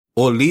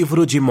O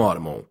Livro de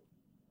Mórmon.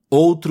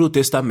 Outro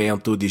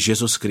Testamento de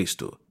Jesus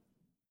Cristo.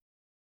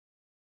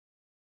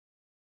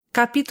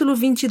 Capítulo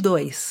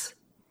 22.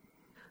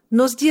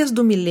 Nos dias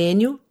do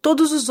milênio,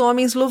 todos os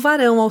homens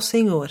louvarão ao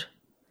Senhor.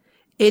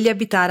 Ele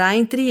habitará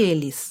entre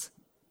eles.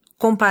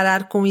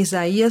 Comparar com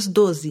Isaías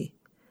 12,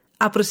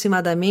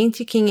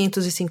 aproximadamente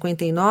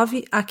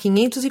 559 a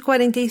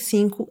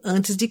 545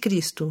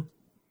 a.C.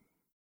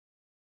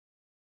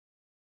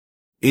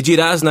 E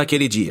dirás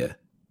naquele dia: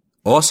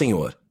 Ó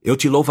Senhor, eu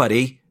te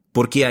louvarei,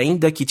 porque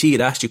ainda que te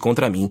iraste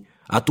contra mim,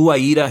 a tua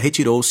ira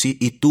retirou-se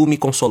e tu me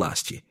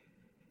consolaste.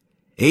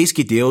 Eis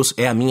que Deus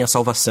é a minha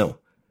salvação.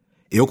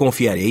 Eu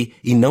confiarei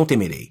e não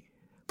temerei,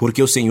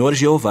 porque o Senhor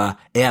Jeová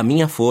é a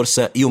minha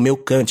força e o meu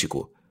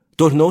cântico,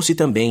 tornou-se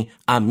também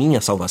a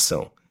minha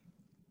salvação.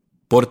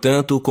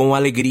 Portanto, com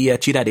alegria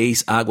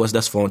tirareis águas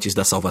das fontes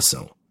da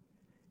salvação.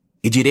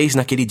 E direis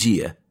naquele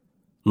dia: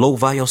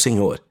 Louvai ao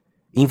Senhor,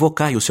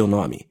 invocai o seu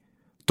nome,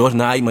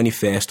 tornai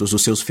manifestos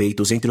os seus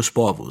feitos entre os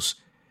povos,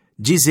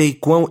 dizei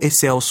quão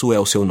excelso é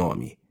o seu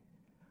nome.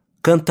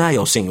 Cantai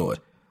ao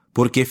Senhor,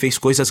 porque fez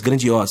coisas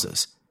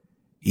grandiosas.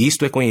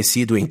 Isto é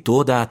conhecido em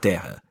toda a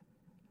terra.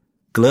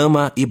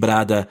 Clama e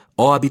brada,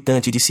 ó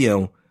habitante de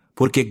Sião,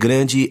 porque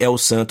grande é o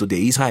Santo de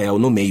Israel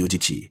no meio de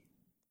ti.